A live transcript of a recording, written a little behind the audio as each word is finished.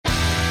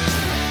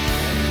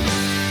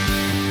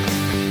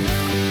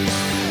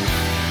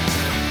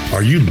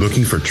Are you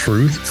looking for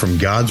truth from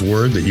God's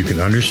Word that you can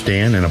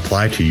understand and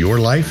apply to your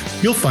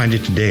life? You'll find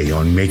it today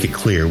on Make It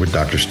Clear with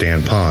Dr.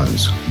 Stan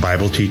Ponz,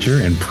 Bible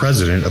teacher and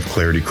president of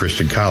Clarity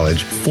Christian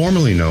College,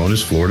 formerly known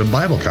as Florida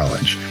Bible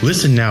College.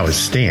 Listen now as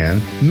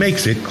Stan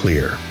makes it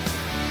clear.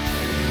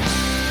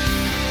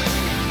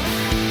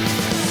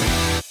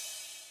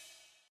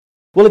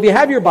 Well, if you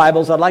have your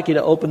Bibles, I'd like you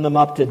to open them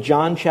up to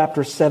John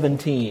chapter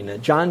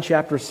 17. John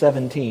chapter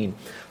 17.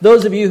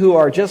 Those of you who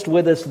are just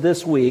with us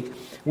this week,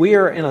 we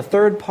are in a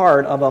third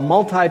part of a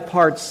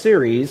multi-part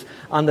series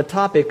on the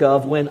topic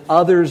of when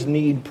others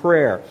need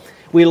prayer.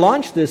 We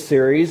launched this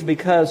series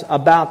because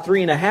about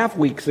 3.5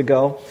 weeks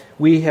ago,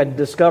 we had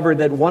discovered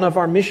that one of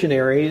our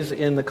missionaries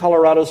in the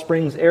Colorado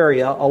Springs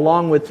area,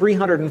 along with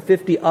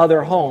 350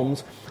 other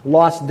homes,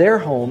 lost their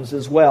homes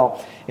as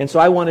well. And so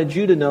I wanted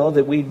you to know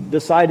that we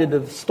decided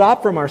to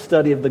stop from our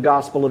study of the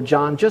Gospel of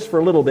John just for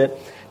a little bit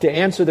to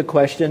answer the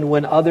question,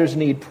 when others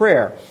need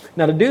prayer.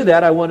 Now to do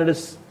that, I wanted to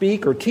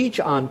speak or teach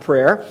on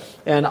prayer.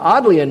 And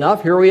oddly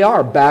enough, here we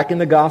are back in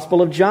the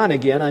Gospel of John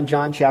again on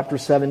John chapter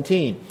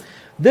 17.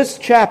 This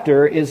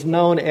chapter is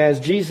known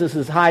as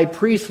Jesus' high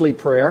priestly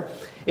prayer,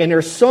 and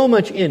there's so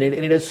much in it,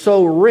 and it is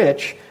so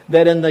rich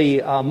that in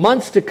the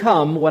months to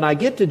come, when I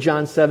get to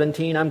John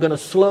 17, I'm going to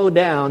slow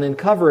down and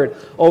cover it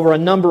over a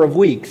number of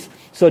weeks.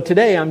 So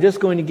today, I'm just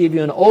going to give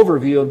you an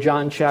overview of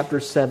John chapter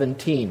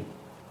 17.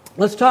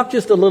 Let's talk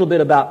just a little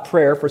bit about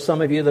prayer for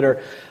some of you that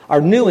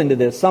are new into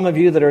this. Some of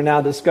you that are now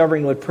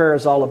discovering what prayer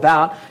is all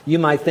about, you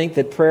might think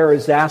that prayer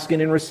is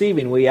asking and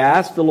receiving. We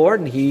ask the Lord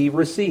and He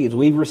receives.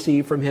 We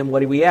receive from Him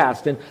what we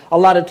asked. And a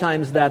lot of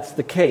times that's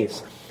the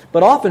case.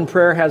 But often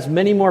prayer has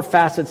many more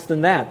facets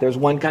than that. There's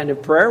one kind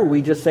of prayer where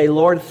we just say,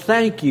 Lord,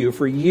 thank you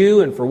for you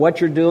and for what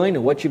you're doing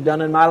and what you've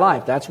done in my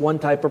life. That's one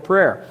type of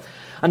prayer.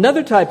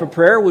 Another type of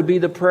prayer would be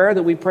the prayer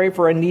that we pray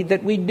for a need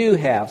that we do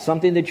have,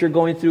 something that you're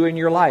going through in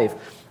your life.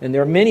 And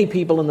there are many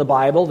people in the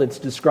Bible that's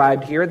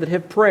described here that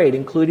have prayed,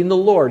 including the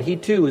Lord. He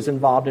too is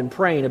involved in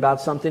praying about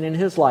something in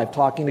his life,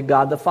 talking to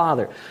God the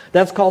Father.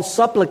 That's called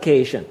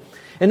supplication.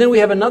 And then we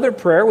have another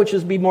prayer, which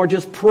is be more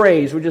just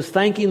praise. We're just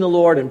thanking the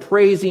Lord and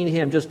praising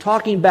Him, just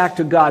talking back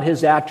to God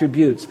His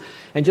attributes,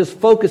 and just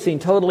focusing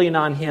totally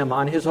on Him,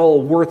 on His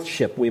whole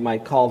worship, we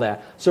might call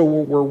that. So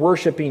we're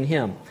worshiping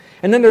Him.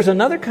 And then there's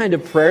another kind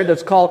of prayer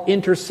that's called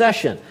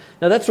intercession.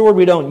 Now that's a word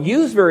we don't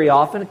use very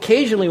often.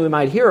 Occasionally we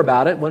might hear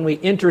about it when we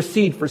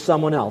intercede for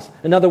someone else.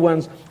 In other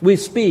words, we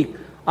speak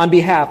on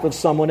behalf of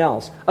someone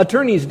else.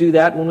 Attorneys do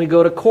that when we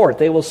go to court.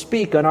 They will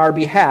speak on our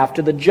behalf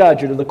to the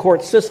judge or to the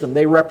court system.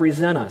 They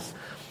represent us.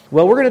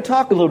 Well, we're going to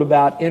talk a little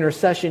about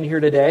intercession here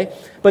today.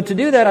 But to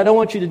do that, I don't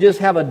want you to just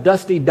have a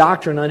dusty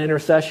doctrine on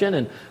intercession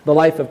and the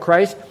life of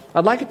Christ.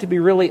 I'd like it to be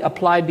really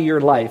applied to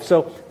your life.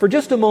 So for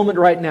just a moment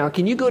right now,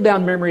 can you go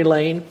down memory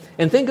lane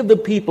and think of the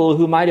people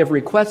who might have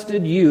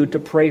requested you to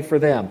pray for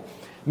them?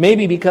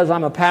 Maybe because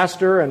I'm a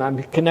pastor and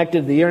I'm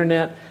connected to the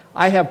internet,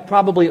 I have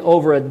probably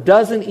over a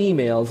dozen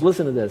emails,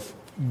 listen to this,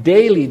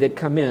 daily that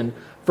come in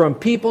from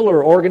people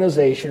or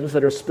organizations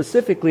that are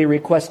specifically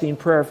requesting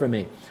prayer for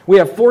me. We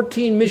have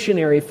 14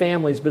 missionary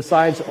families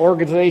besides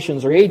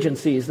organizations or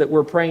agencies that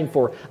we're praying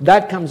for.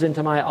 That comes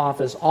into my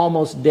office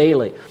almost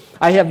daily.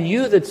 I have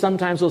you that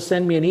sometimes will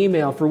send me an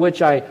email for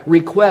which I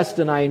request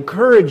and I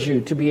encourage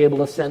you to be able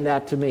to send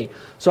that to me.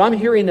 So I'm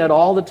hearing that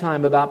all the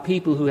time about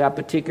people who have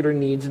particular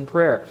needs in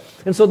prayer.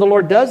 And so the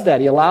Lord does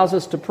that. He allows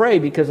us to pray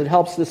because it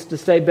helps us to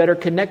stay better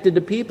connected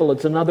to people.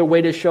 It's another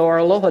way to show our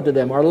aloha to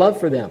them, our love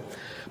for them.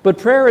 But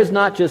prayer is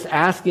not just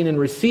asking and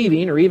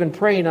receiving or even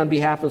praying on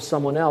behalf of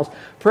someone else.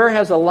 Prayer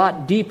has a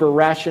lot deeper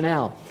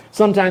rationale.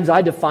 Sometimes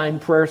I define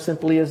prayer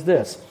simply as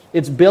this.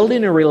 It's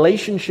building a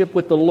relationship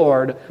with the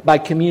Lord by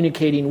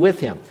communicating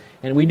with Him.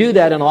 And we do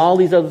that and all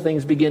these other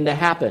things begin to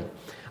happen.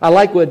 I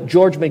like what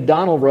George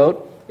MacDonald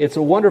wrote. It's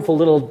a wonderful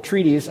little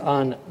treatise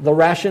on the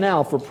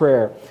rationale for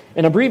prayer.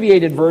 An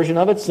abbreviated version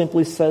of it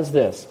simply says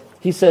this.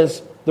 He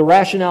says, the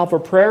rationale for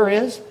prayer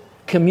is,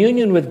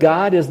 communion with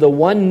God is the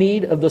one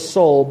need of the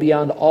soul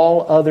beyond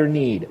all other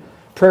need.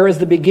 Prayer is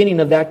the beginning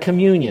of that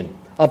communion,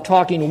 of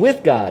talking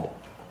with God,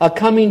 a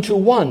coming to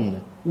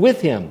one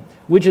with Him,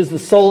 which is the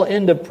sole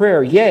end of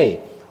prayer,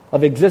 yea,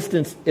 of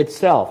existence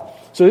itself.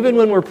 So even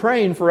when we're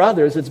praying for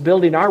others, it's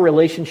building our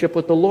relationship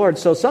with the Lord.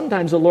 So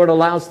sometimes the Lord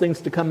allows things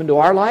to come into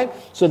our life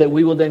so that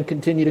we will then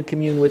continue to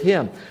commune with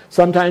Him.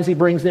 Sometimes He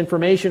brings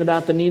information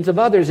about the needs of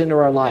others into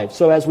our life.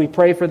 So as we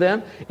pray for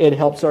them, it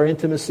helps our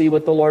intimacy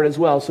with the Lord as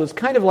well. So it's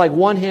kind of like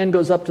one hand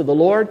goes up to the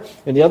Lord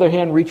and the other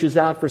hand reaches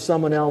out for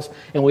someone else.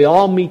 And we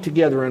all meet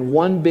together in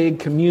one big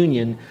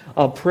communion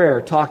of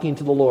prayer, talking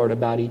to the Lord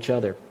about each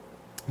other.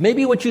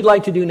 Maybe what you'd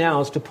like to do now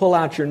is to pull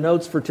out your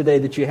notes for today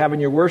that you have in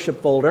your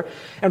worship folder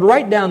and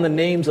write down the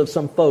names of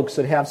some folks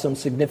that have some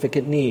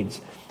significant needs.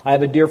 I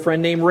have a dear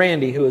friend named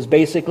Randy who is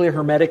basically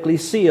hermetically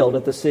sealed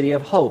at the City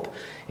of Hope.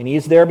 And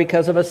he's there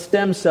because of a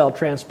stem cell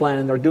transplant,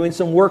 and they're doing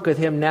some work with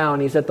him now,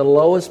 and he's at the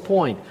lowest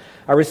point.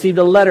 I received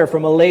a letter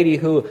from a lady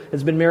who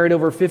has been married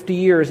over 50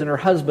 years and her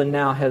husband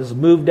now has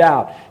moved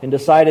out and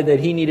decided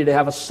that he needed to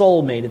have a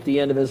soulmate at the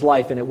end of his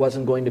life and it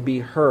wasn't going to be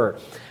her.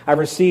 I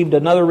received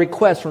another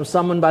request from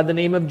someone by the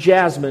name of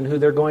Jasmine who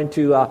they're going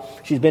to,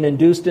 she's been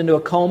induced into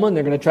a coma and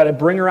they're going to try to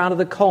bring her out of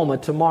the coma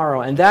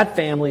tomorrow. And that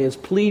family is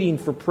pleading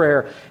for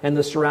prayer and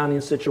the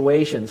surrounding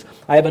situations.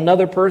 I have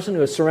another person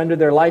who has surrendered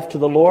their life to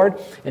the Lord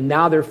and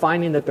now they're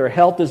finding that their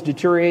health is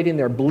deteriorating,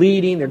 they're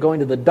bleeding, they're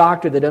going to the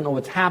doctor, they don't know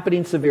what's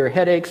happening, severe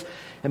headaches.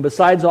 And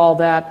besides all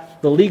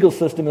that, the legal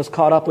system has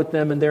caught up with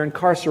them and they're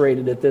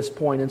incarcerated at this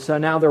point. And so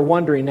now they're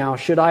wondering, now,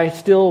 should I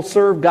still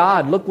serve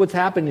God? Look what's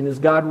happening. Is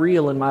God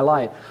real in my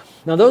life?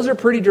 Now, those are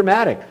pretty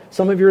dramatic.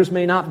 Some of yours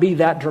may not be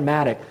that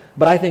dramatic.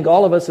 But I think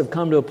all of us have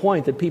come to a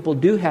point that people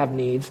do have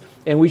needs,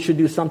 and we should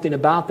do something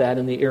about that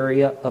in the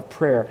area of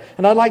prayer.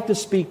 And I'd like to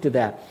speak to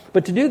that.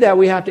 But to do that,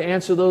 we have to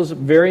answer those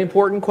very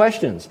important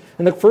questions.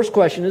 And the first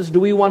question is, do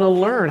we want to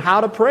learn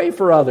how to pray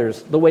for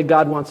others the way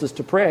God wants us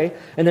to pray?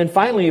 And then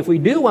finally, if we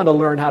do want to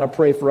learn how to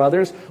pray for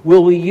others,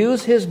 will we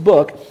use His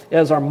book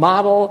as our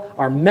model,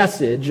 our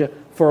message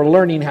for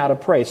learning how to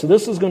pray? So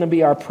this is going to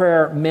be our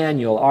prayer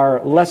manual,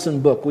 our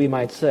lesson book, we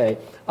might say,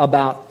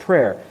 about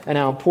prayer and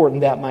how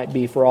important that might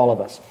be for all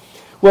of us.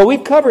 Well,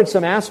 we've covered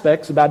some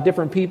aspects about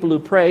different people who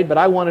prayed, but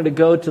I wanted to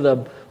go to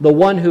the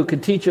one who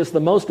could teach us the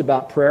most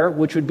about prayer,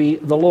 which would be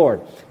the Lord.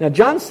 Now,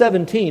 John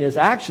 17 is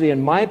actually,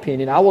 in my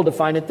opinion, I will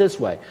define it this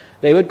way.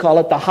 They would call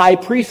it the high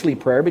priestly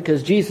prayer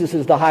because Jesus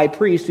is the high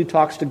priest who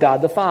talks to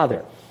God the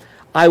Father.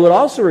 I would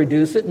also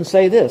reduce it and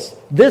say this.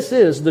 This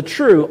is the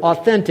true,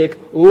 authentic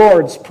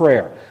Lord's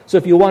Prayer. So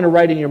if you want to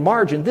write in your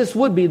margin, this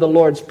would be the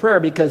Lord's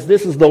Prayer because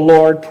this is the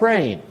Lord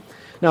praying.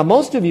 Now,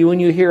 most of you, when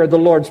you hear the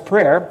Lord's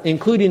Prayer,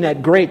 including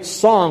that great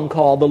song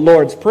called the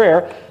Lord's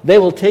Prayer, they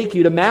will take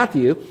you to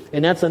Matthew,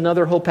 and that's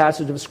another whole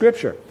passage of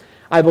Scripture.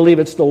 I believe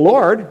it's the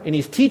Lord, and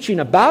He's teaching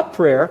about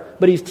prayer,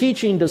 but He's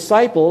teaching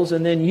disciples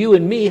and then you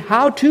and me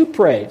how to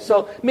pray.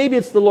 So maybe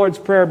it's the Lord's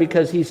Prayer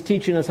because He's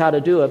teaching us how to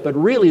do it, but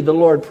really the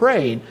Lord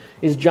praying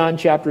is John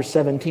chapter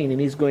 17, and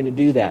He's going to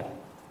do that.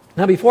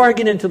 Now, before I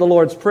get into the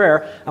Lord's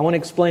Prayer, I want to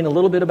explain a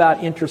little bit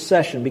about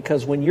intercession,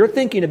 because when you're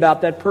thinking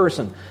about that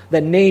person,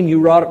 that name you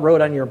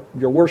wrote on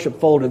your worship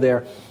folder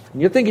there,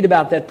 and you're thinking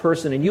about that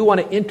person and you want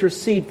to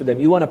intercede for them,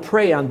 you want to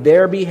pray on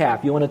their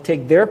behalf, you want to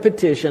take their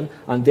petition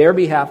on their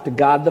behalf to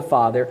God the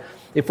Father,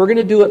 if we're going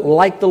to do it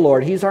like the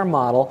Lord, He's our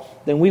model,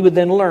 then we would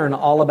then learn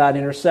all about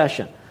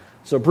intercession.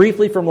 So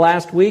briefly from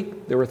last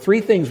week, there were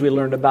 3 things we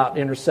learned about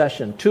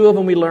intercession. 2 of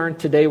them we learned.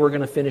 Today we're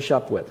going to finish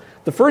up with.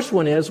 The first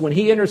one is when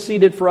He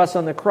interceded for us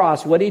on the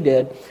cross, what He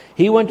did,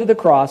 He went to the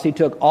cross, He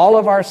took all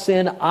of our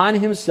sin on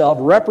Himself,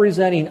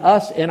 representing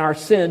us and our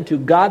sin to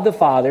God the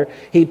Father.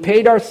 He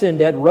paid our sin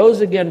debt,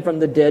 rose again from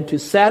the dead to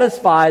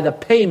satisfy the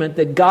payment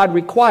that God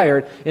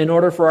required in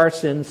order for our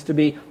sins to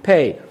be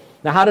paid.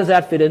 Now, how does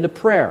that fit into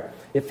prayer?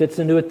 It fits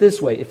into it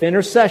this way. If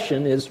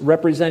intercession is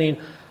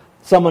representing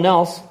someone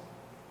else,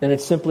 then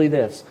it's simply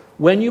this.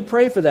 When you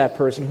pray for that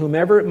person,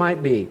 whomever it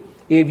might be,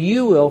 if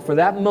you will, for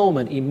that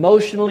moment,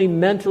 emotionally,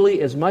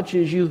 mentally, as much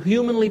as you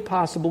humanly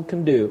possible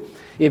can do,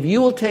 if you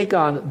will take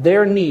on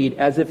their need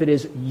as if it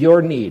is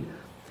your need,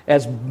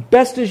 as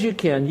best as you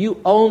can,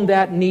 you own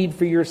that need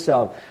for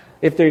yourself.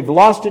 If they've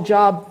lost a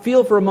job,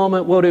 feel for a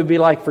moment what it would be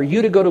like for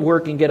you to go to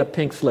work and get a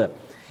pink slip.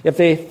 If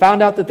they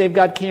found out that they've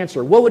got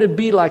cancer, what would it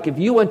be like if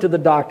you went to the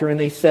doctor and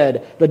they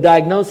said, the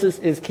diagnosis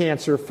is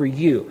cancer for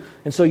you?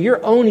 And so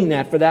you're owning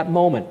that for that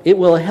moment. It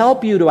will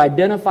help you to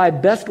identify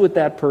best with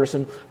that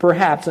person,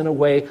 perhaps in a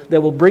way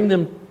that will bring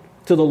them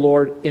to the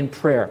Lord in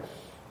prayer.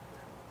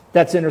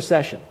 That's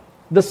intercession.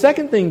 The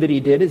second thing that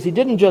He did is He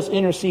didn't just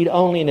intercede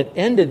only and it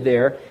ended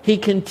there. He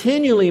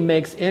continually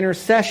makes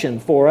intercession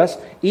for us,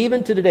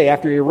 even to today.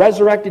 After He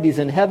resurrected, He's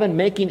in heaven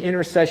making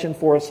intercession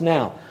for us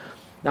now.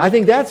 Now, I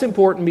think that's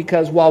important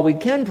because while we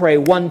can pray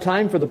one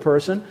time for the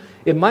person,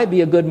 it might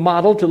be a good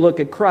model to look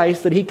at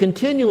Christ that He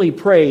continually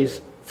prays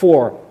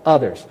for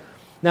others.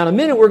 Now, in a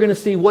minute, we're going to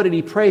see what did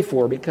He pray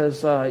for,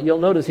 because you'll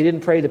notice He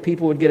didn't pray that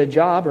people would get a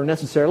job or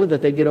necessarily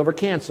that they'd get over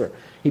cancer.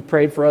 He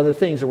prayed for other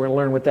things, and we're going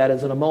to learn what that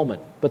is in a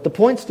moment. But the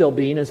point still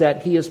being is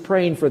that He is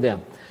praying for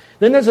them.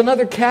 Then there's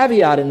another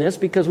caveat in this,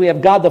 because we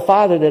have God the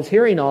Father that's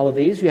hearing all of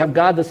these. We have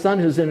God the Son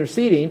who's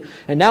interceding,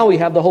 and now we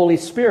have the Holy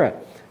Spirit.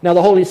 Now,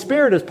 the Holy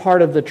Spirit is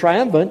part of the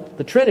triumvirate,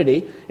 the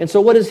Trinity, and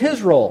so what is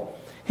His role?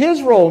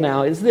 His role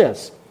now is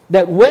this,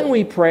 that when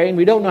we pray and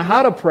we don't know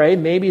how to pray,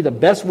 maybe the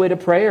best way to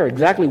pray or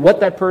exactly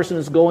what that person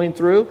is going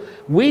through,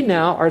 we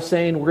now are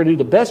saying we're going to do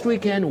the best we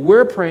can,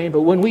 we're praying,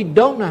 but when we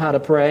don't know how to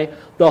pray,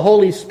 the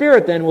Holy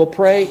Spirit then will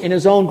pray in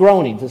His own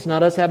groanings. It's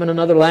not us having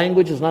another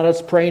language, it's not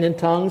us praying in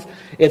tongues,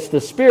 it's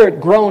the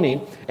Spirit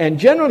groaning, and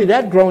generally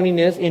that groaning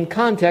is in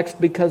context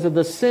because of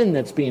the sin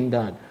that's being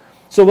done.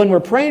 So when we're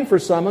praying for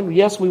someone,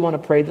 yes, we want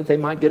to pray that they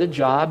might get a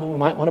job, and we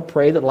might want to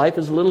pray that life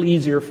is a little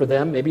easier for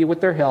them, maybe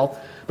with their health.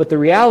 But the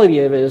reality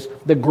of it is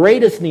the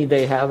greatest need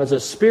they have is a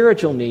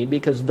spiritual need,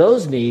 because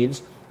those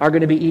needs are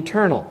going to be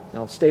eternal.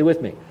 Now, stay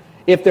with me.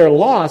 If they're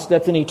lost,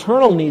 that's an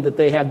eternal need that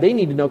they have. They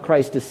need to know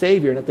Christ as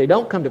Savior. And if they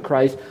don't come to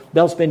Christ,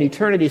 they'll spend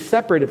eternity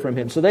separated from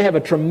Him. So they have a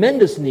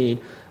tremendous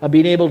need of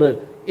being able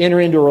to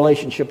enter into a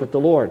relationship with the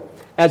Lord.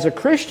 As a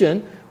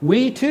Christian,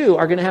 we too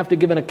are going to have to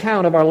give an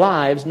account of our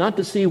lives, not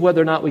to see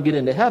whether or not we get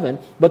into heaven,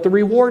 but the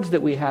rewards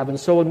that we have. And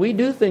so when we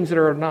do things that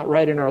are not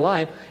right in our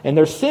life, and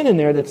there's sin in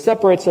there that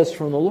separates us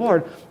from the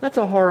Lord, that's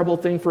a horrible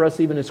thing for us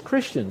even as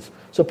Christians.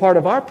 So part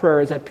of our prayer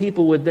is that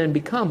people would then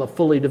become a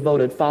fully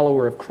devoted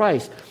follower of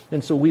Christ.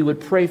 And so we would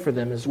pray for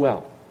them as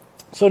well.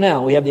 So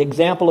now we have the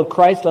example of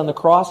Christ on the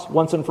cross,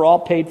 once and for all,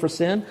 paid for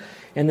sin.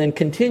 And then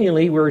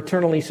continually, we're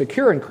eternally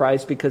secure in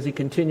Christ because He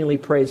continually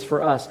prays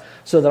for us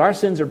so that our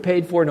sins are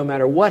paid for no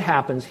matter what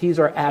happens. He's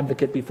our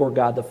advocate before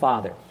God the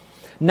Father.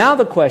 Now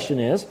the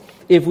question is,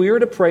 if we were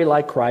to pray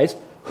like Christ,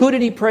 who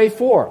did He pray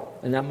for?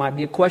 And that might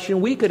be a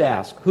question we could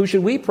ask. Who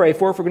should we pray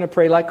for if we're going to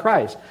pray like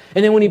Christ?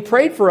 And then when He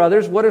prayed for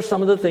others, what are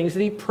some of the things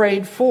that He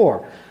prayed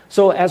for?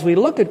 So as we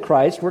look at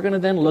Christ, we're going to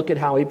then look at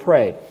how He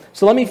prayed.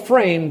 So let me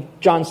frame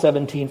John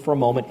 17 for a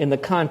moment in the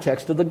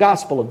context of the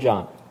Gospel of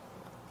John.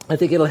 I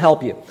think it'll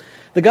help you.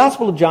 The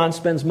Gospel of John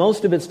spends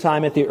most of its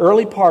time at the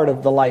early part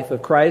of the life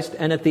of Christ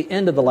and at the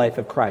end of the life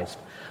of Christ.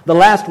 The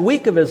last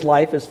week of His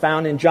life is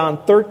found in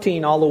John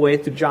 13 all the way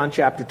through John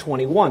chapter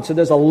 21. So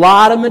there's a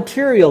lot of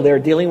material there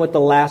dealing with the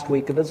last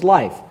week of His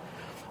life.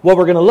 What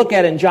we're going to look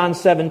at in John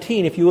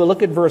 17, if you will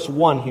look at verse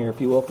 1 here, if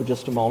you will, for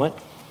just a moment.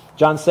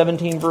 John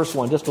 17, verse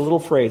 1, just a little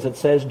phrase. It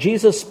says,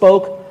 Jesus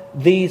spoke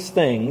these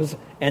things,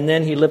 and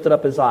then He lifted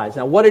up His eyes.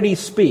 Now, what did He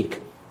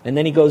speak? And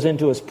then He goes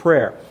into His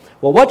prayer.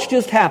 Well, what's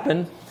just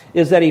happened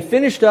is that He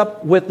finished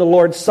up with the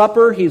Lord's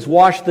Supper. He's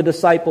washed the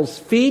disciples'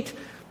 feet.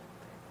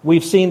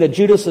 We've seen that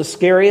Judas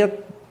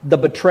Iscariot, the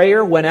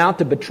betrayer, went out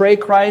to betray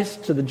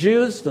Christ to the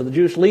Jews, to the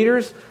Jewish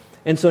leaders.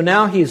 And so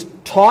now He's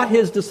taught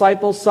His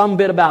disciples some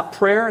bit about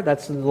prayer.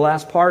 That's in the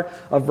last part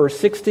of verse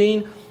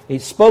 16. He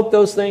spoke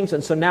those things,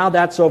 and so now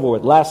that's over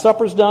with. Last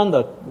Supper's done.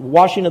 The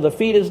washing of the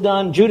feet is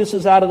done. Judas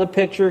is out of the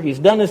picture. He's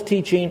done His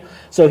teaching.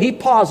 So He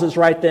pauses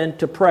right then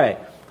to pray.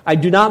 I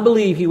do not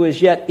believe He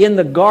was yet in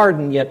the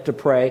garden yet to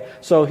pray.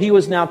 So He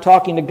was now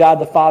talking to God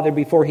the Father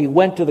before He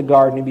went to the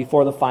garden and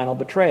before the final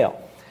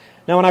betrayal.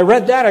 Now when I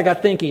read that, I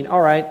got thinking,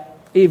 all right,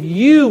 if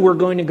you were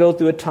going to go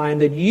through a time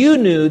that you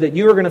knew that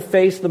you were going to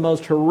face the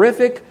most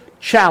horrific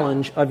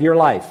challenge of your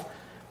life,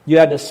 you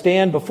had to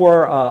stand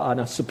before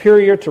a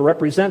superior to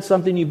represent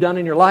something you've done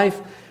in your life.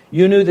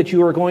 You knew that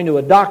you were going to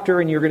a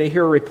doctor and you're going to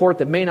hear a report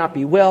that may not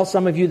be well.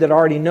 Some of you that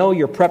already know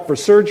you're prepped for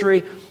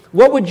surgery.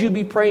 What would you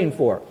be praying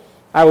for?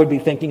 I would be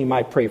thinking He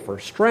might pray for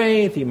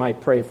strength, He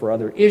might pray for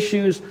other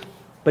issues,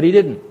 but He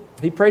didn't.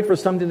 He prayed for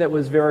something that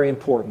was very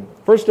important.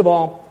 First of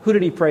all, who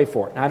did He pray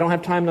for? Now, I don't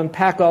have time to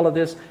unpack all of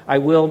this. I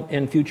will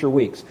in future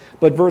weeks.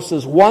 But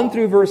verses 1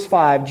 through verse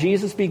 5,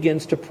 Jesus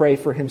begins to pray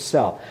for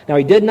Himself. Now,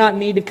 He did not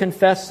need to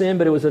confess sin,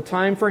 but it was a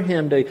time for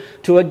Him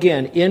to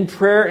again, in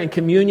prayer and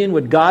communion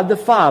with God the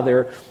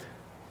Father,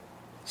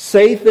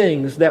 say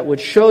things that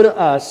would show to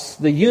us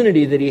the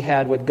unity that He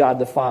had with God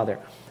the Father.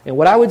 And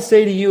what I would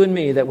say to you and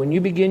me, that when you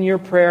begin your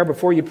prayer,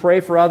 before you pray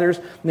for others,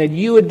 that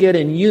you would get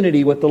in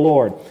unity with the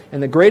Lord.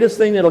 And the greatest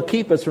thing that will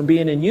keep us from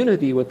being in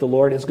unity with the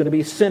Lord is going to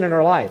be sin in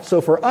our life. So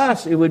for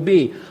us, it would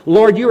be,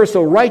 Lord, You are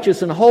so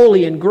righteous and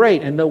holy and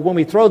great. And when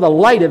we throw the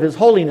light of His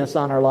holiness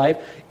on our life,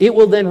 it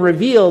will then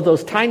reveal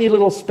those tiny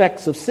little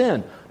specks of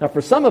sin. Now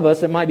for some of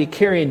us, it might be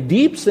carrying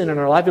deep sin in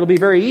our life. It'll be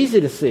very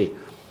easy to see.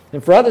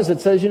 And for others, it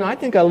says, I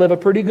think I live a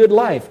pretty good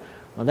life.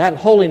 Well, that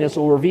holiness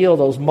will reveal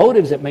those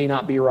motives that may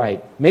not be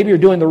right. Maybe you're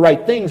doing the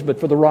right things, but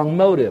for the wrong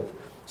motive.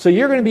 So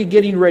you're going to be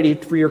getting ready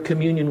for your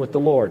communion with the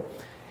Lord.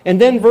 And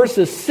then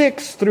verses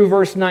 6 through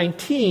verse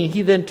 19,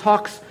 He then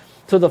talks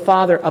to the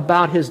Father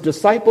about His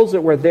disciples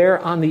that were there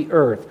on the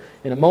earth.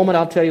 In a moment,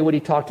 I'll tell you what He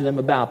talked to them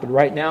about. But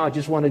right now, I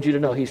just wanted you to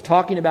know He's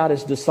talking about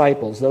His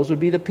disciples. Those would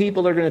be the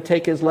people that are going to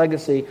take His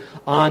legacy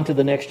on to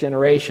the next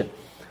generation.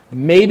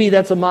 Maybe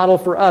that's a model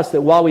for us,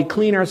 that while we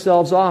clean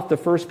ourselves off, the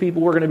first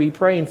people we're going to be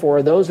praying for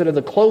are those that are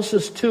the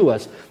closest to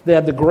us, that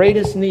have the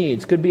greatest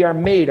needs. Could be our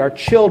mate, our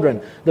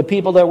children, the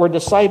people that we're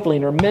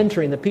discipling or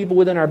mentoring, the people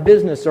within our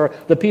business, or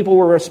the people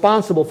we're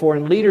responsible for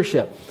in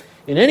leadership.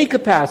 In any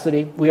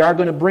capacity, we are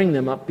going to bring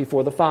them up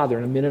before the Father.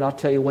 In a minute, I'll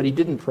tell you what He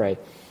didn't pray.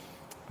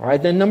 All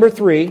right, then number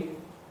 3,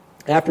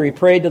 after He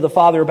prayed to the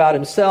Father about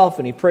Himself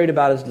and He prayed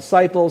about His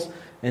disciples,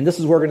 and this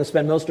is where we're going to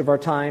spend most of our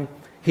time,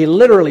 He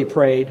literally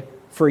prayed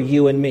for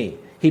you and me.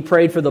 He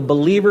prayed for the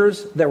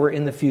believers that were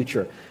in the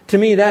future. To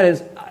me,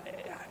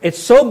 it's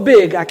so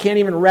big, I can't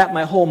even wrap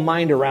my whole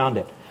mind around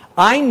it.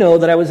 I know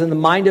that I was in the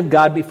mind of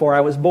God before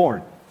I was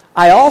born.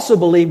 I also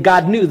believe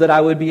God knew that I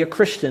would be a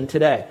Christian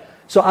today.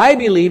 So I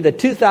believe that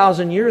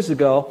 2,000 years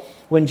ago,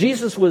 when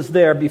Jesus was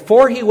there,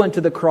 before He went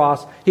to the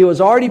cross, He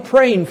was already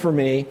praying for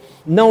me,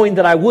 knowing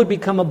that I would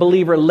become a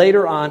believer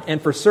later on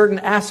and for certain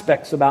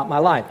aspects about my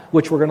life,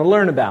 which we're going to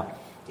learn about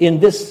in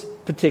this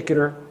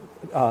particular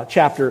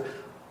chapter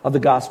of the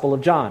Gospel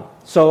of John.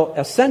 So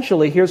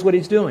essentially, here's what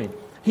He's doing.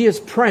 He is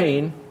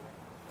praying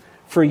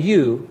for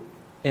you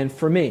and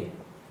for me.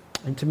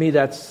 And to me,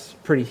 that's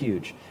pretty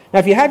huge. Now,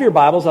 if you have your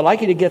Bibles, I'd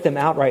like you to get them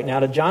out right now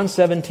to John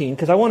 17,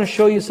 because I want to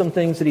show you some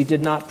things that he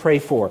did not pray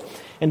for.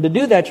 And to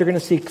do that, you're going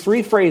to see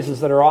three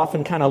phrases that are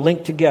often kind of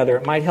linked together.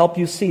 It might help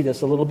you see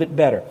this a little bit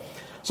better.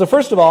 So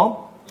first of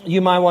all,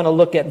 you might want to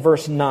look at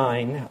verse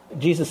 9.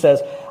 Jesus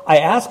says, I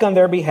ask on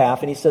their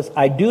behalf, and he says,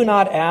 I do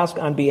not ask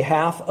on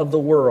behalf of the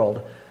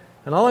world.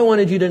 And all I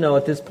wanted you to know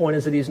at this point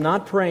is that he's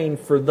not praying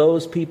for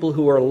those people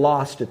who are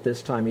lost at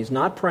this time. He's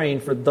not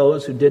praying for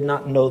those who did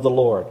not know the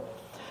Lord.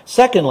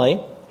 Secondly,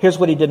 here's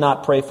what he did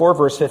not pray for,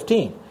 verse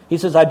 15. He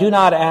says, I do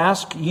not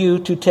ask you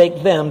to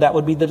take them, that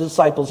would be the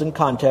disciples in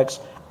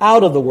context,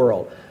 out of the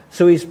world.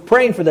 So he's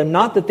praying for them,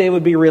 not that they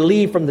would be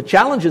relieved from the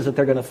challenges that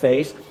they're going to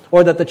face,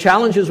 or that the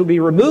challenges would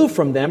be removed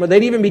from them, or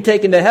they'd even be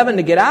taken to heaven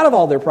to get out of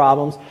all their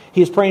problems.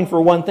 He's praying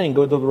for one thing.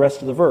 Go to the rest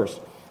of the verse.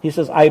 He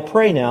says, I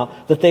pray now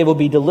that they will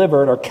be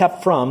delivered or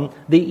kept from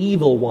the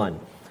evil one.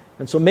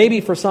 And so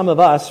maybe for some of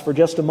us, for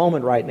just a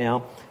moment right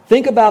now,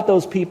 think about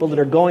those people that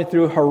are going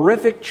through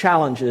horrific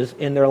challenges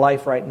in their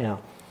life right now.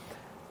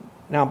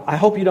 Now, I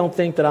hope you don't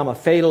think that I'm a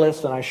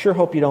fatalist, and I sure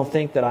hope you don't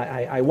think that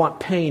I want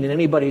pain in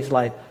anybody's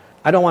life.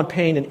 I don't want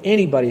pain in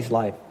anybody's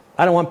life.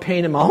 I don't want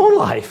pain in my own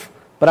life.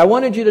 But I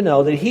wanted you to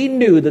know that he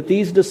knew that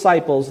these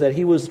disciples that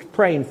he was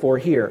praying for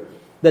here,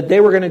 that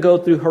they were going to go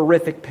through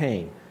horrific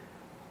pain.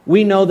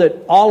 We know that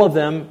all of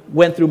them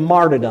went through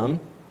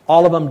martyrdom.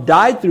 All of them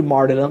died through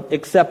martyrdom,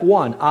 except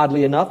one,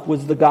 oddly enough,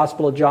 was the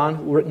Gospel of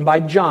John, written by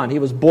John. He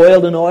was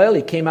boiled in oil.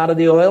 He came out of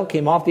the oil,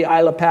 came off the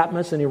Isle of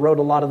Patmos, and he wrote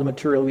a lot of the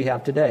material we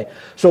have today.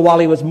 So while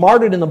he was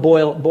martyred in the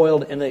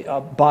boiled in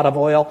the pot of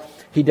oil,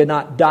 he did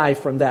not die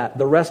from that.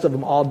 The rest of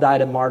them all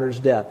died a martyr's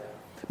death.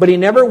 But he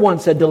never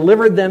once said,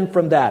 delivered them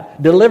from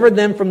that. Delivered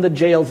them from the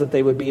jails that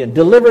they would be in.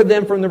 Delivered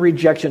them from the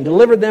rejection.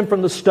 Delivered them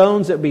from the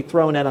stones that would be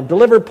thrown at them.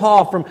 Delivered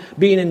Paul from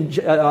being in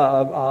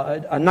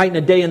a night and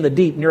a day in the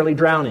deep, nearly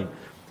drowning.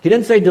 He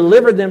didn't say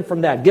deliver them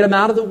from that. Get them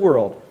out of the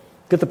world.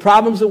 Get the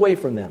problems away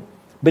from them.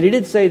 But he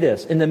did say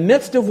this, in the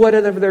midst of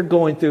whatever they're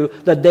going through,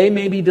 that they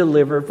may be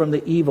delivered from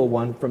the evil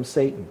one, from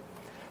Satan.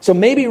 So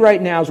maybe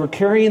right now, as we're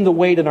carrying the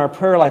weight in our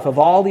prayer life of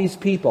all these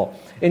people,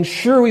 and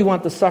sure we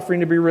want the suffering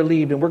to be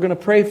relieved, and we're going to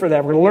pray for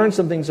that. We're going to learn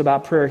some things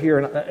about prayer here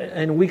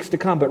in weeks to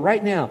come. But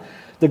right now,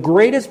 the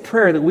greatest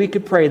prayer that we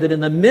could pray, that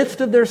in the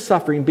midst of their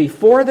suffering,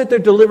 before that they're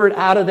delivered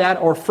out of that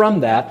or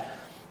from that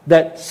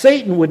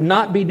Satan would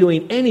not be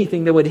doing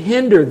anything that would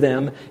hinder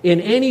them in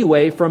any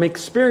way from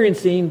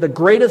experiencing the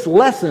greatest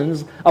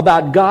lessons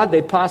about God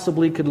they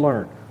possibly could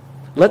learn.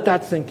 Let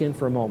that sink in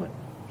for a moment.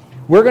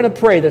 We're going to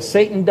pray that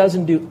Satan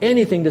doesn't do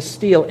anything to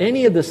steal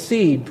any of the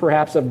seed,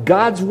 perhaps, of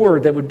God's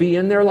Word that would be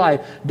in their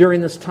life during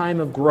this time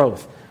of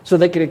growth, so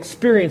they could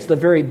experience the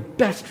very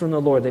best from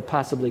the Lord they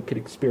possibly could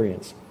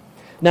experience.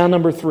 Now,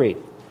 number 3.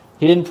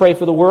 He didn't pray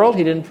for the world.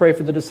 He didn't pray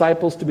for the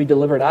disciples to be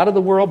delivered out of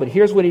the world. But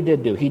here's what he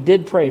did do. He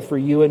did pray for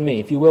you and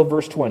me. If you will,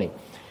 verse 20.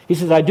 He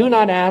says, I do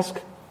not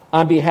ask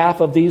on behalf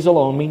of these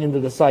alone, meaning the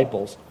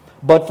disciples,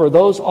 but for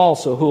those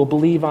also who will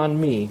believe on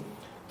me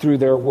through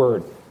their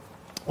word.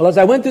 Well, as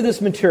I went through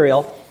this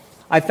material,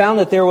 I found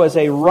that there was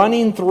a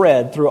running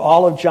thread through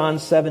all of John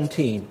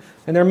 17.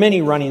 And there are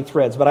many running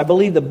threads, but I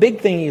believe the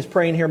big thing he's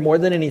praying here more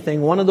than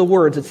anything, one of the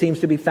words that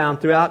seems to be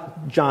found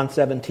throughout John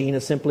 17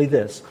 is simply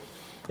this.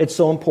 It's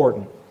so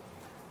important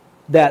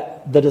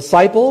that the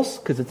disciples,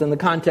 because it's in the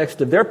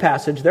context of their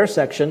passage, their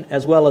section,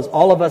 as well as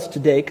all of us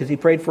today, because he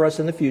prayed for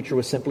us in the future,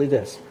 was simply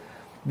this,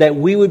 that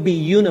we would be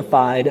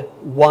unified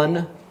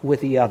one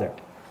with the other.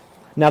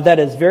 Now that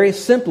is very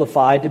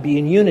simplified to be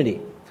in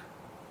unity.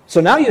 So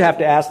now you have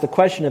to ask the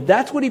question, if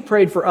that's what he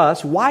prayed for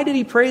us, why did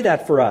he pray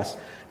that for us?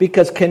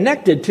 Because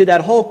connected to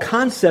that whole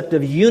concept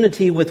of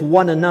unity with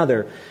one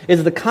another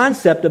is the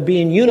concept of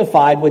being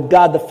unified with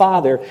God the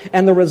Father.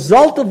 And the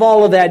result of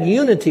all of that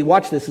unity,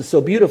 watch this, is so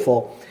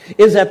beautiful,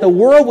 is that the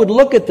world would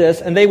look at this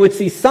and they would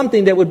see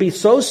something that would be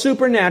so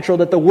supernatural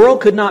that the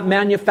world could not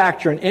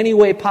manufacture in any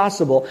way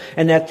possible.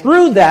 And that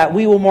through that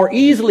we will more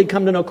easily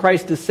come to know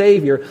Christ as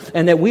Savior,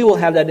 and that we will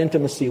have that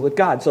intimacy with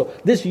God. So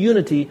this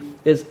unity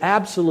is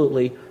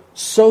absolutely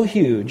so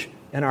huge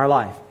in our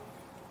life.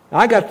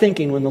 I got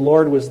thinking when the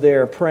Lord was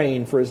there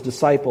praying for His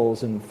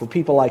disciples and for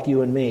people like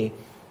you and me.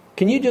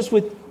 Can you just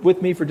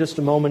with me for just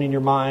a moment in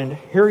your mind?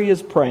 Here He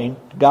is praying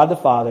to God the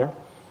Father.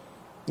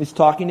 He's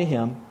talking to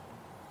Him.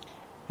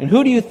 And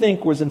who do you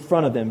think was in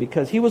front of them?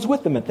 Because He was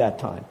with them at that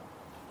time.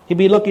 He'd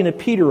be looking at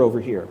Peter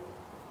over here.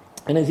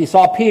 And as He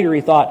saw Peter,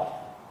 He thought,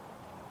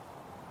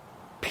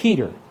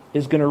 Peter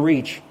is going to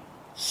reach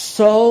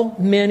so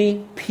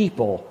many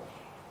people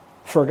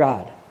for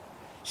God.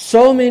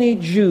 So many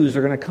Jews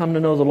are going to come to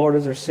know the Lord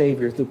as their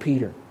Savior through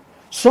Peter.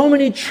 So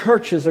many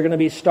churches are going to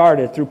be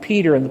started through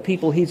Peter and the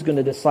people he's going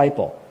to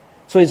disciple.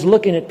 So he's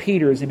looking at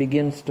Peter as he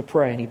begins to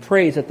pray, and he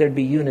prays that there'd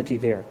be unity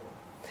there.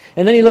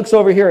 And then he looks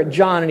over here at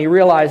John, and he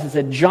realizes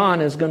that John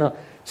is going to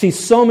see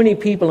so many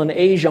people in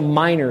Asia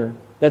Minor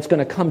that's going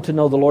to come to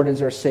know the Lord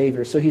as their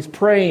Savior. So he's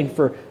praying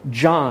for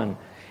John.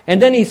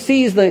 And then he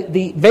sees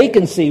the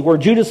vacancy where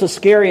Judas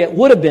Iscariot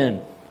would have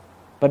been.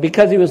 But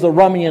because he was the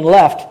rummy and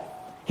left,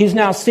 He's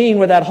now seeing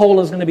where that hole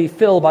is going to be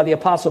filled by the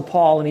Apostle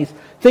Paul, and he's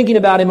thinking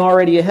about him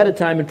already ahead of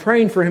time and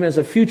praying for him as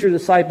a future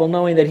disciple,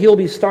 knowing that he'll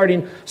be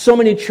starting so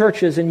many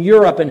churches in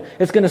Europe, and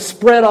it's going to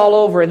spread all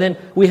over, and then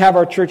we have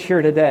our church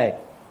here today.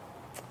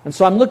 And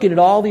so I'm looking at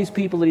all these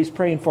people that he's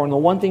praying for, and the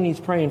one thing he's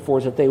praying for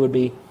is that they would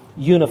be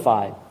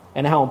unified,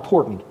 and how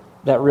important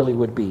that really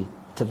would be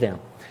to them.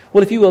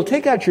 Well, if you will,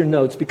 take out your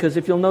notes, because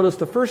if you'll notice,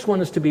 the first one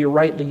is to be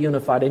rightly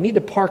unified. I need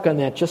to park on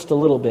that just a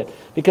little bit,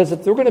 because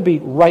if we're going to be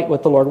right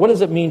with the Lord, what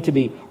does it mean to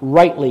be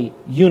rightly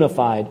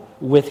unified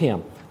with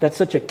Him? That's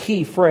such a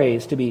key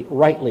phrase, to be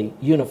rightly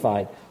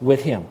unified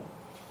with Him.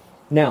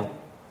 Now,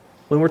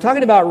 when we're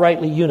talking about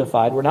rightly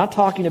unified, we're not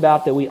talking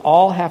about that we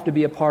all have to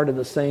be a part of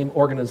the same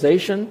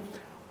organization,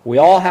 we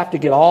all have to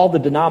get all the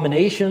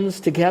denominations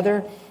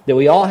together, that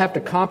we all have to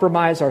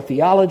compromise our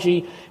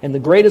theology, and the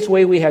greatest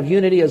way we have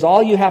unity is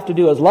all you have to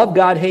do is love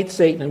God, hate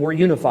Satan, and we're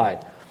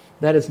unified.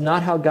 That is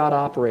not how God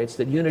operates.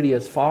 That unity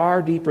is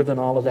far deeper than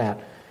all of that.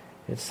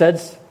 It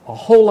says a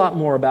whole lot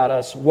more about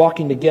us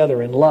walking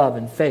together in love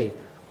and faith.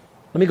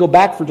 Let me go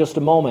back for just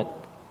a moment.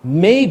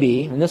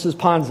 Maybe, and this is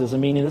Ponz's,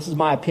 meaning this is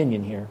my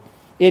opinion here,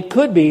 it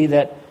could be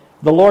that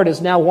the Lord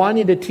is now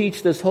wanting to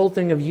teach this whole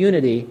thing of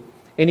unity,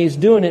 and He's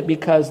doing it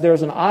because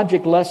there's an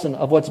object lesson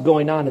of what's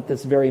going on at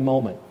this very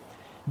moment.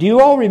 Do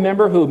you all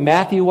remember who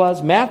Matthew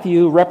was?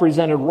 Matthew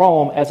represented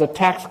Rome as a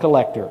tax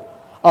collector.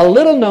 A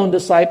little-known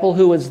disciple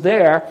who was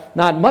there,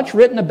 not much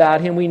written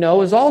about him, we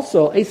know, is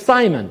also a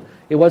Simon.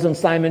 It wasn't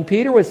Simon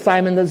Peter, it was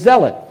Simon the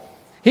Zealot.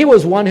 He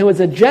was one who was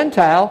a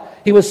Gentile.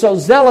 He was so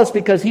zealous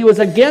because he was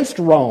against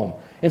Rome.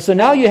 And so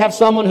now you have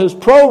someone who's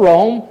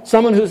pro-Rome,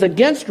 someone who's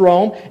against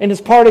Rome, and is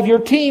part of your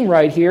team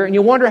right here, and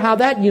you wonder how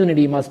that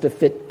unity must have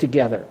fit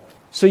together.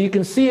 So you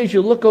can see as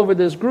you look over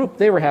this group,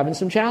 they were having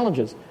some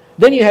challenges.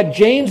 Then you had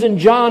James and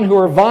John who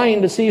were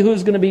vying to see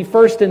who's going to be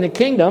first in the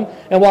kingdom.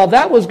 And while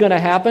that was going to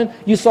happen,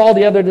 you saw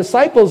the other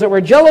disciples that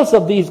were jealous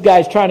of these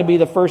guys trying to be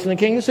the first in the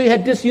kingdom. So you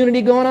had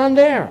disunity going on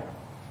there.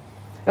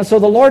 And so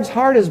the Lord's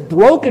heart is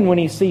broken when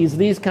He sees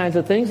these kinds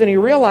of things. And He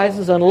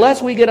realizes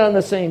unless we get on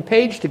the same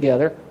page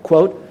together,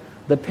 quote,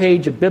 the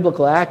page of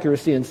biblical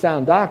accuracy and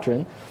sound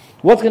doctrine,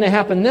 what's going to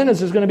happen then is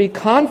there's going to be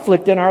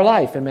conflict in our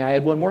life. And may I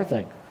add one more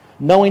thing?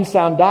 Knowing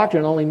sound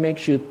doctrine only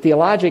makes you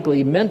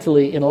theologically,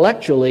 mentally,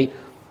 intellectually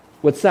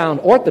with sound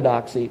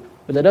orthodoxy,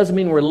 but that doesn't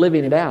mean we're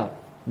living it out.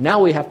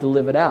 Now we have to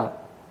live it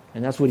out.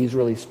 And that's what He's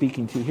really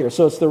speaking to here.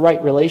 So it's the right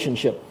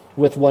relationship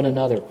with one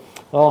another.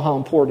 Oh, how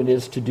important it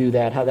is to do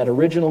that, how that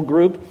original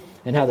group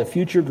and how the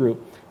future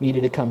group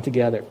needed to come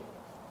together.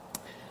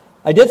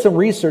 I did some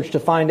research to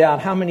find out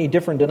how many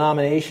different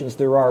denominations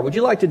there are. Would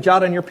you like to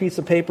jot on your piece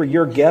of paper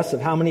your guess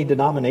of how many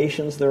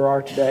denominations there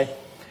are today?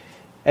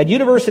 At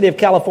University of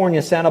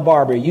California, Santa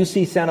Barbara,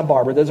 UC Santa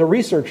Barbara, there's a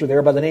researcher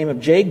there by the name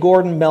of J.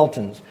 Gordon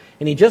Meltons,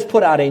 and he just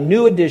put out a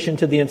new edition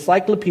to the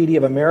Encyclopedia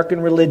of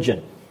American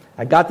Religion.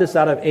 I got this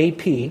out of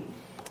AP,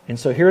 and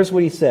so here's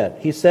what he said.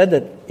 He said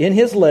that in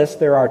his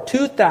list there are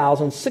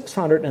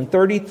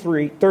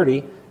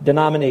 2,630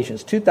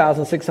 denominations,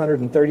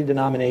 2,630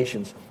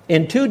 denominations,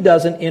 and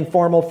 24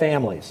 informal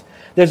families.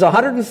 There's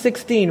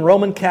 116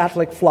 Roman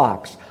Catholic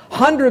flocks,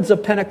 hundreds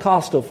of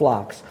Pentecostal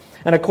flocks,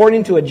 and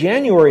according to a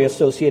January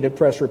Associated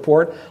Press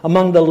report,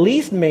 among the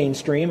least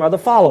mainstream are the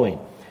following.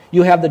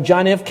 You have the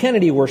John F.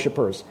 Kennedy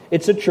worshipers.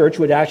 It's a church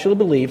which actually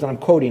believes, and I'm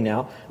quoting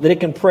now, that it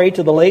can pray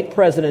to the late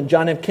President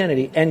John F.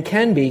 Kennedy and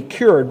can be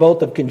cured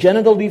both of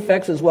congenital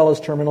defects as well as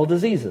terminal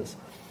diseases.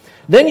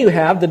 Then you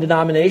have the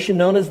denomination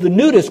known as the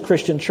Nudist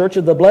Christian Church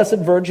of the Blessed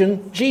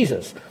Virgin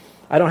Jesus.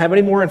 I don't have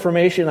any more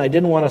information. I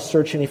didn't want to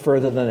search any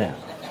further than that.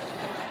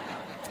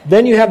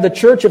 Then you have the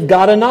Church of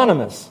God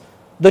Anonymous,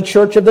 the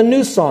Church of the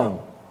New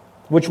Song,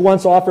 which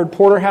once offered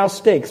porterhouse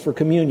steaks for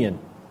communion.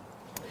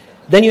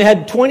 Then you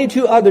had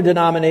 22 other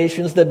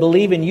denominations that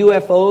believe in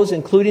UFOs,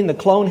 including the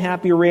Clone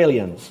Happy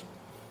Raelians.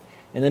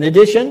 And in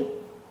addition,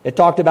 it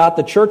talked about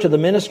the Church of the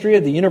Ministry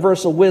of the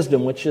Universal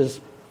Wisdom, which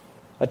is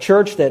a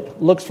church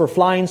that looks for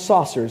flying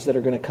saucers that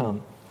are going to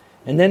come.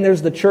 And then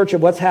there's the Church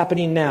of What's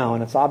Happening Now,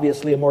 and it's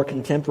obviously a more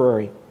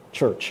contemporary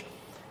church.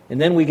 And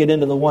then we get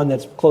into the one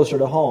that's closer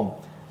to home.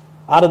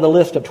 Out of the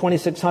list of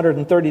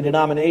 2,630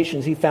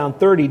 denominations, he found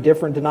 30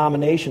 different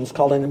denominations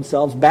calling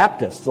themselves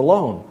Baptists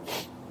alone.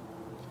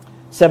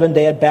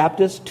 Seventh-day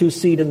Baptist,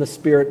 Two-Seed in the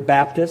Spirit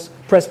Baptist,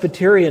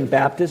 Presbyterian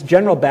Baptist,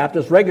 General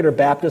Baptist, Regular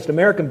Baptist,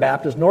 American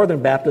Baptist,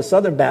 Northern Baptist,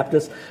 Southern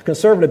Baptist,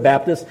 Conservative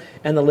Baptist,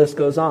 and the list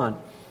goes on.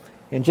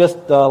 And just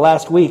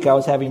last week, I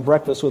was having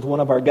breakfast with one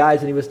of our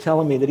guys, and he was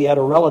telling me that he had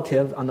a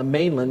relative on the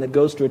mainland that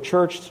goes to a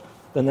church,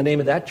 and the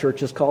name of that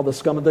church is called the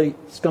Scum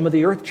of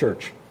the Earth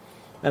Church.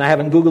 And I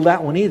haven't Googled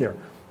that one either.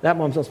 That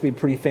one must be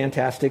pretty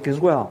fantastic as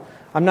well.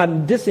 I'm not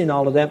dissing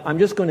all of them. I'm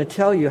just going to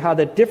tell you how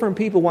that different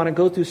people want to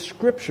go through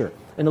Scripture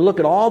and to look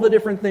at all the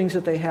different things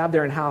that they have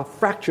there and how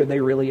fractured they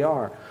really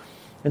are.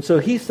 And so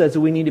he says that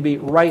we need to be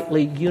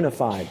rightly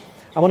unified.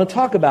 I want to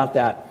talk about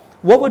that.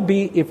 What would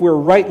be, if we're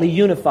rightly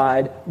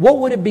unified, what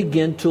would it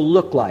begin to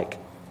look like?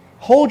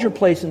 Hold your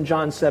place in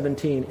John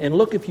 17 and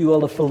look, if you will,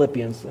 to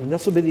Philippians. And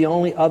this will be the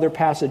only other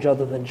passage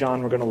other than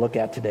John we're going to look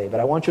at today. But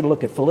I want you to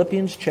look at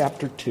Philippians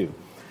chapter 2.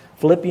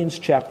 Philippians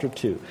chapter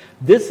 2.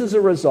 This is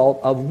a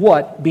result of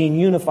what being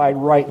unified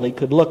rightly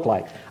could look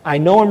like. I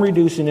know I'm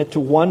reducing it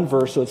to one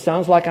verse, so it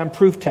sounds like I'm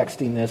proof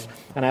texting this,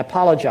 and I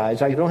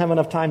apologize. I don't have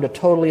enough time to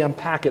totally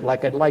unpack it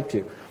like I'd like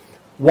to.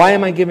 Why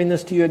am I giving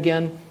this to you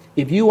again?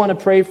 If you want to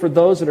pray for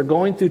those that are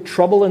going through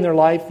trouble in their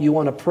life, you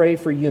want to pray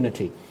for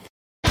unity.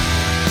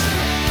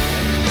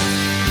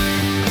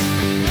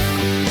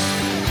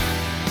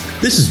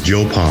 This is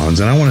Joe Ponz,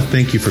 and I want to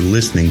thank you for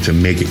listening to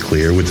Make It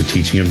Clear with the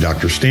teaching of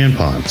Dr. Stan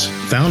Ponz,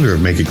 founder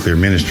of Make It Clear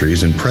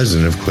Ministries and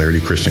president of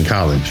Clarity Christian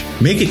College.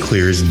 Make It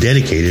Clear is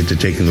dedicated to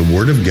taking the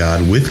Word of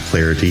God with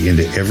clarity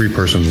into every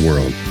person's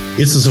world.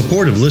 It's the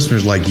support of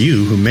listeners like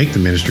you who make the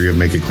ministry of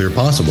Make It Clear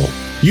possible.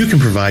 You can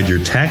provide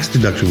your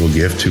tax-deductible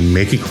gift to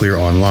Make It Clear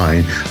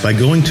online by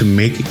going to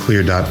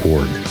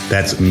makeitclear.org.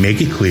 That's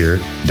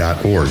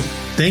makeitclear.org.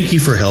 Thank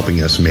you for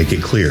helping us make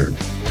it clear.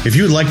 If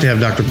you would like to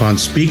have Dr. Ponz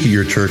speak at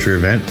your church or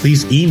event,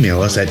 please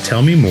email us at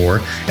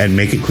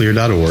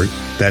tellmemore@makeitclear.org.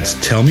 That's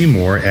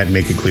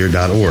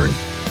tellmemore@makeitclear.org.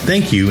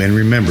 Thank you, and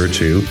remember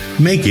to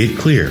make it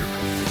clear.